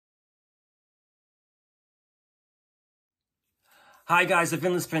Hi guys, the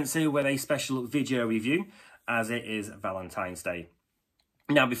Villainous Prince here with a special video review as it is Valentine's Day.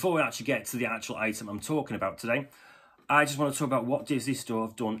 Now before we actually get to the actual item I'm talking about today, I just want to talk about what Disney Store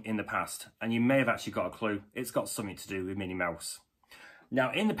have done in the past, and you may have actually got a clue. It's got something to do with Minnie Mouse.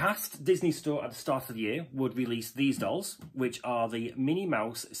 Now in the past, Disney Store at the start of the year would release these dolls, which are the Minnie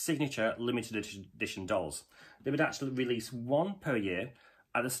Mouse Signature Limited Edition dolls. They would actually release one per year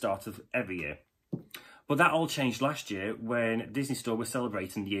at the start of every year. But that all changed last year when Disney Store was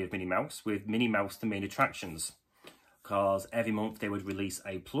celebrating the year of Minnie Mouse with Minnie Mouse the Main Attractions. Because every month they would release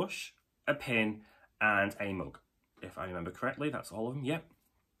a plush, a pin and a mug. If I remember correctly, that's all of them, yep.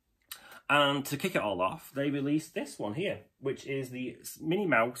 And to kick it all off, they released this one here, which is the Minnie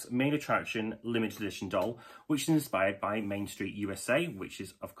Mouse Main Attraction Limited Edition doll, which is inspired by Main Street USA, which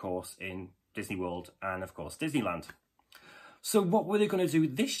is, of course, in Disney World and, of course, Disneyland. So what were they going to do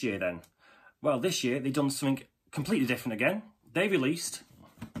this year then? Well, this year they've done something completely different again. They released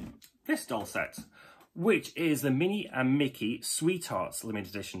this doll set, which is the Minnie and Mickey Sweethearts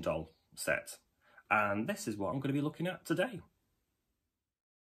Limited Edition doll set. And this is what I'm going to be looking at today.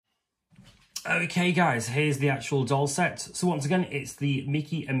 Okay guys, here's the actual doll set. So once again, it's the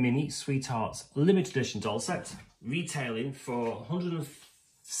Mickey and Minnie Sweethearts Limited Edition doll set, retailing for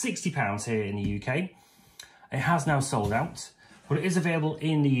 £160 here in the UK. It has now sold out, but it is available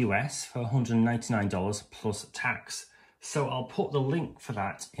in the US for $199 plus tax. So I'll put the link for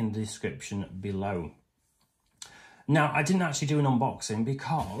that in the description below. Now, I didn't actually do an unboxing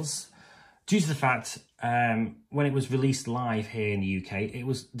because due to the fact when it was released live here in the UK, it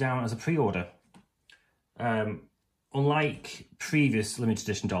was down as a pre-order. Unlike previous limited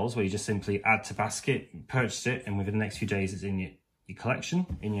edition dolls where you just simply add to basket, purchase it, and within the next few days it's in your collection,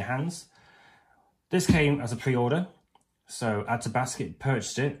 in your hands. This came as a pre-order. So add to basket,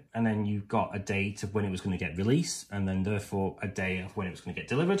 purchased it, and then you got a date of when it was going to get released, and then therefore a day of when it was going to get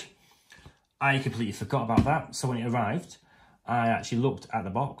delivered. I completely forgot about that. So when it arrived, I actually looked at the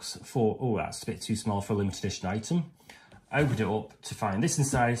box for, oh, that's a bit too small for a limited edition item. I opened it up to find this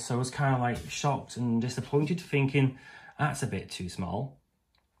inside, so I was kind of like shocked and disappointed, thinking that's a bit too small.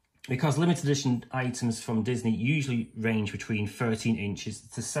 Because limited edition items from Disney usually range between 13 inches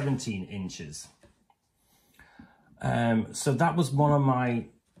to 17 inches. So that was one of my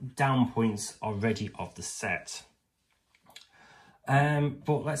down points already of the set.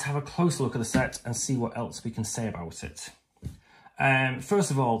 But let's have a closer look at the set and see what else we can say about it.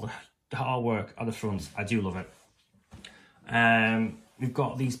 First of all, the artwork at the front, I do love it. We've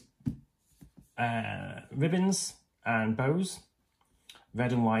got these ribbons and bows,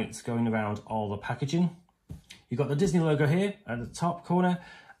 red and white, going around all the packaging. You've got the Disney logo here at the top corner,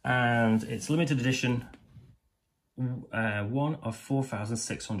 and it's limited edition. One of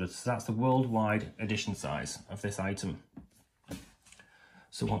 4,600, so that's the worldwide edition size of this item.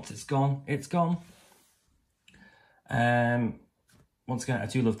 So once it's gone, it's gone. Once again, I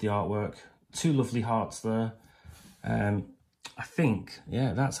do love the artwork. Two lovely hearts there. I think,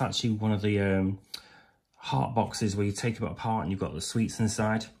 yeah, that's actually one of the heart boxes where you take it apart and you've got the sweets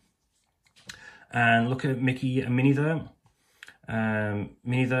inside. And look at Mickey and Minnie there.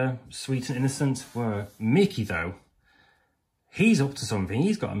 Minnie there, sweet and innocent. Where Mickey though, he's up to something.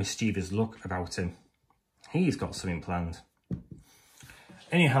 He's got a mischievous look about him. He's got something planned.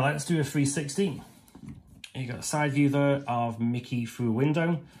 Anyhow, let's do a 360. You got a side view there of Mickey through a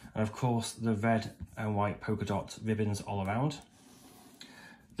window, and of course the red and white polka dot ribbons all around.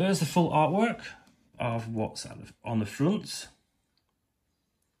 There's the full artwork of what's on the front.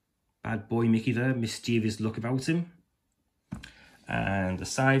 Bad boy Mickey there, mischievous look about him. And the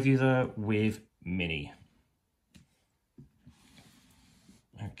side view there with Minnie.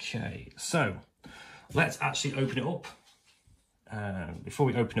 Okay, so let's actually open it up. Before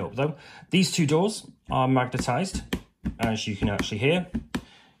we open it up though, these two doors are magnetized, as you can actually hear.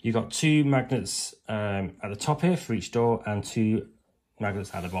 You've got two magnets at the top here for each door and two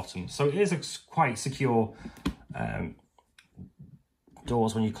magnets at the bottom. So it is a quite secure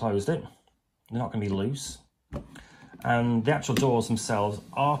doors when you closed it. They're not going to be loose. And the actual doors themselves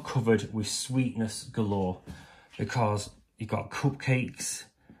are covered with sweetness galore, because you've got cupcakes,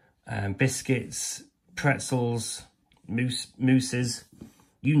 biscuits, pretzels, mousses,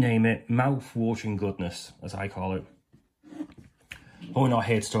 you name it, mouth-watering goodness, as I call it. But we're not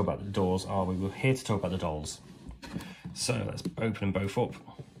here to talk about the doors, are we? We're here to talk about the dolls. So let's open them both up.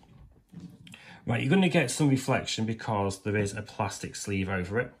 Right, you're going to get some reflection because there is a plastic sleeve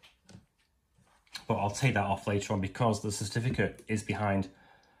over it. But I'll take that off later on because the certificate is behind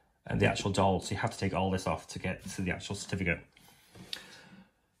the actual doll. So you have to take all this off to get to the actual certificate.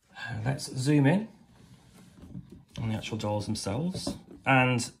 Let's zoom in. on the actual dolls themselves.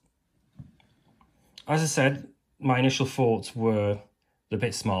 And as I said, my initial thoughts were a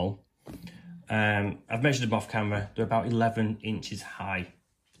bit small. I've measured them off camera. They're about 11 inches high.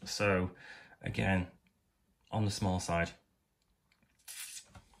 So again, on the small side.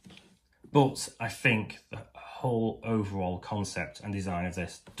 But I think the whole overall concept and design of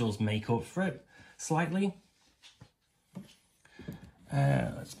this does make up for it slightly.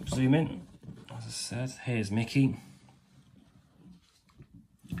 Let's zoom in. As I said, here's Mickey.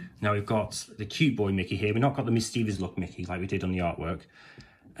 Now we've got the cute boy Mickey here. We've not got the mischievous look Mickey like we did on the artwork.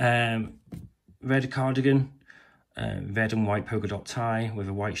 Red cardigan, red and white polka dot tie with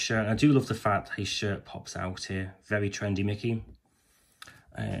a white shirt. I do love the fact his shirt pops out here. Very trendy Mickey.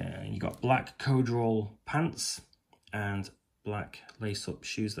 You got black corduroy pants and black lace-up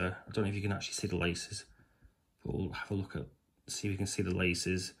shoes there. I don't know if you can actually see the laces, but we'll have a look at, see if we can see the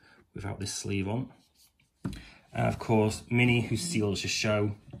laces without this sleeve on. And of course, Minnie, who steals the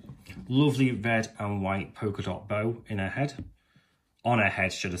show. Lovely red and white polka dot bow in her head. On her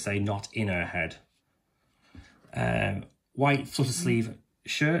head, should I say, not in her head. White flutter sleeve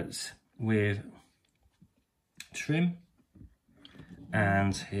shirts with trim.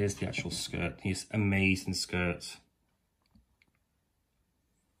 And here's the actual skirt, this amazing skirt.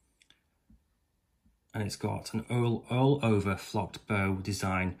 And it's got an all over flocked bow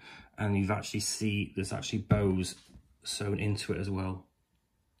design, and you actually see there's actually bows sewn into it as well.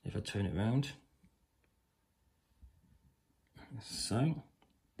 If I turn it around, so.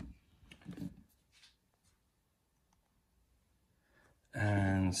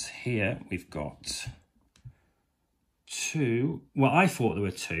 And here we've got two, well, I thought there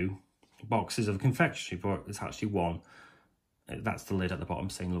were two boxes of confectionery, but it's actually one. That's the lid at the bottom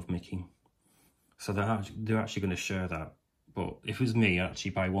saying Love Mickey. So they're actually going to share that. But if it was me, I'd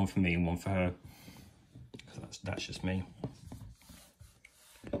actually buy one for me and one for her. That's just me.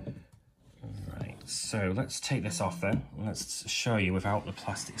 Right, so let's take this off then. Let's show you without the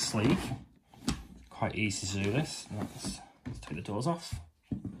plastic sleeve. Quite easy to do this. Let's take the doors off.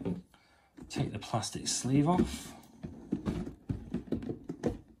 Take the plastic sleeve off.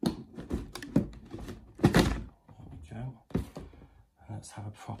 Let's have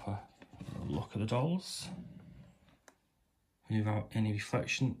a proper look at the dolls without any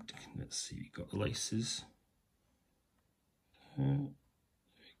reflection. Let's see, you've got the laces. There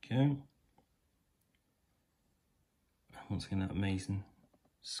we go. Once again, that amazing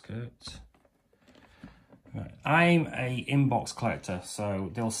skirt. Right. I'm a inbox collector,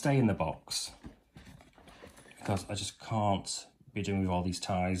 so they'll stay in the box because I just can't be doing with all these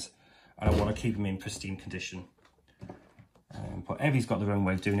ties, and I want to keep them in pristine condition. But everybody's got their own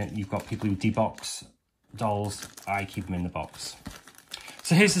way of doing it. You've got people who debox dolls. I keep them in the box.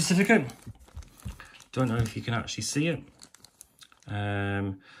 So here's the certificate. Don't know if you can actually see it.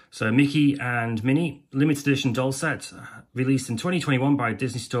 So Mickey and Minnie limited edition doll set released in 2021 by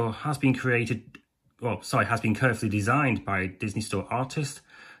Disney Store has been has been carefully designed by Disney Store artists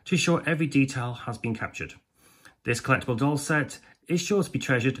to ensure every detail has been captured. This collectible doll set is sure to be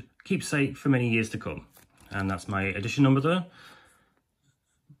treasured, keepsake for many years to come. And that's my edition number there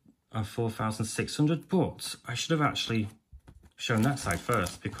of 4,600. But I should have actually shown that side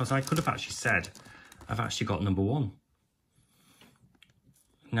first, because I could have actually said I've actually got number one.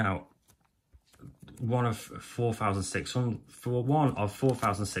 Now, one of 4,600, for one of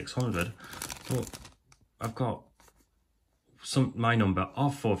 4,600, but I've got my number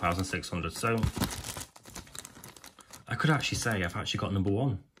of 4,600. So I could actually say I've actually got number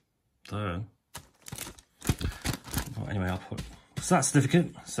one there. But anyway, I'll put, so that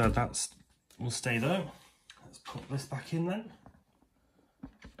certificate, so that's, will stay there. Let's put this back in then.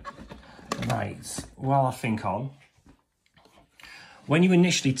 Right, while I think on, when you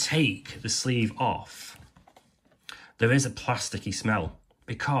initially take the sleeve off, there is a plasticky smell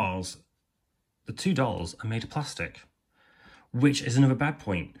because the two dolls are made of plastic, which is another bad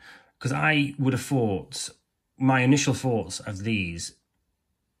point, because I would have thought, my initial thoughts of these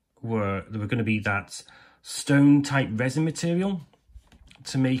were they were going to be that stone type resin material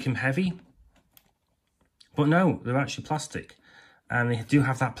to make them heavy, but no, they're actually plastic, and they do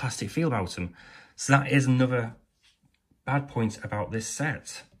have that plastic feel about them. So that is another bad point about this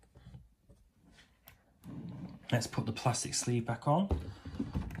set. Let's put the plastic sleeve back on.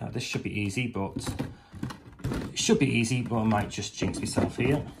 Now this should be easy, but I might just jinx myself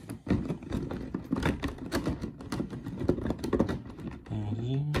here.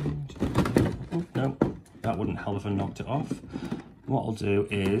 No, that wouldn't help if I knocked it off. What I'll do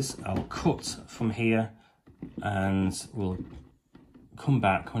is I'll cut from here and we'll come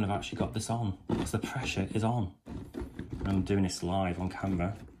back when I've actually got this on, because the pressure is on. I'm doing this live on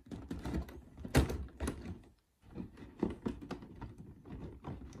camera.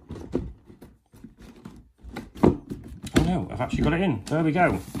 Oh no, I've actually got it in. There we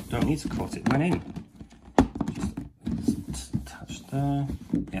go. Don't need to cut it. Went in. Just attach there.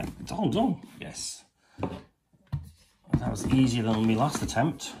 Yeah, it's all done. Yes. That was easier than my last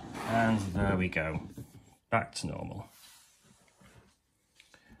attempt. And there we go. Back to normal.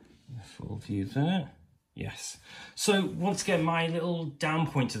 Full view there. Yes. So once again, my little down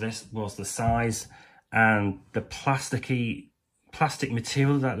point to this was the size and the plastic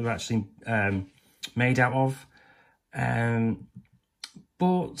material that they're actually made out of.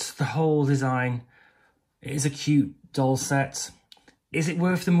 But the whole design, it is a cute doll set. Is it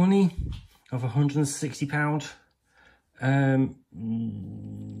worth the money of £160? I'm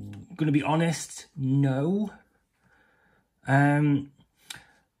going to be honest, no.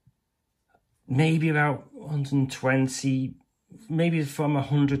 Maybe about 120, maybe from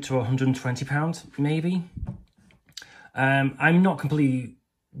 100 to 120 pounds, maybe. I'm not completely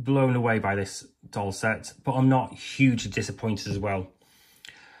blown away by this doll set, but I'm not hugely disappointed as well.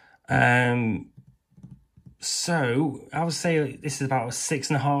 So I would say this is about a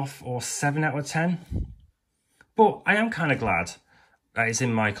 6.5 or 7 out of 10. But I am kind of glad that it's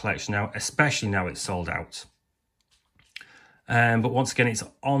in my collection now, especially now it's sold out. But once again, it's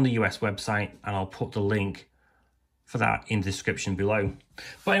on the US website, and I'll put the link for that in the description below.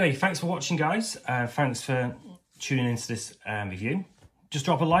 But anyway, thanks for watching, guys. Thanks for tuning into this review. Just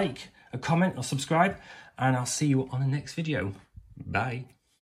drop a like, a comment, or subscribe, and I'll see you on the next video. Bye.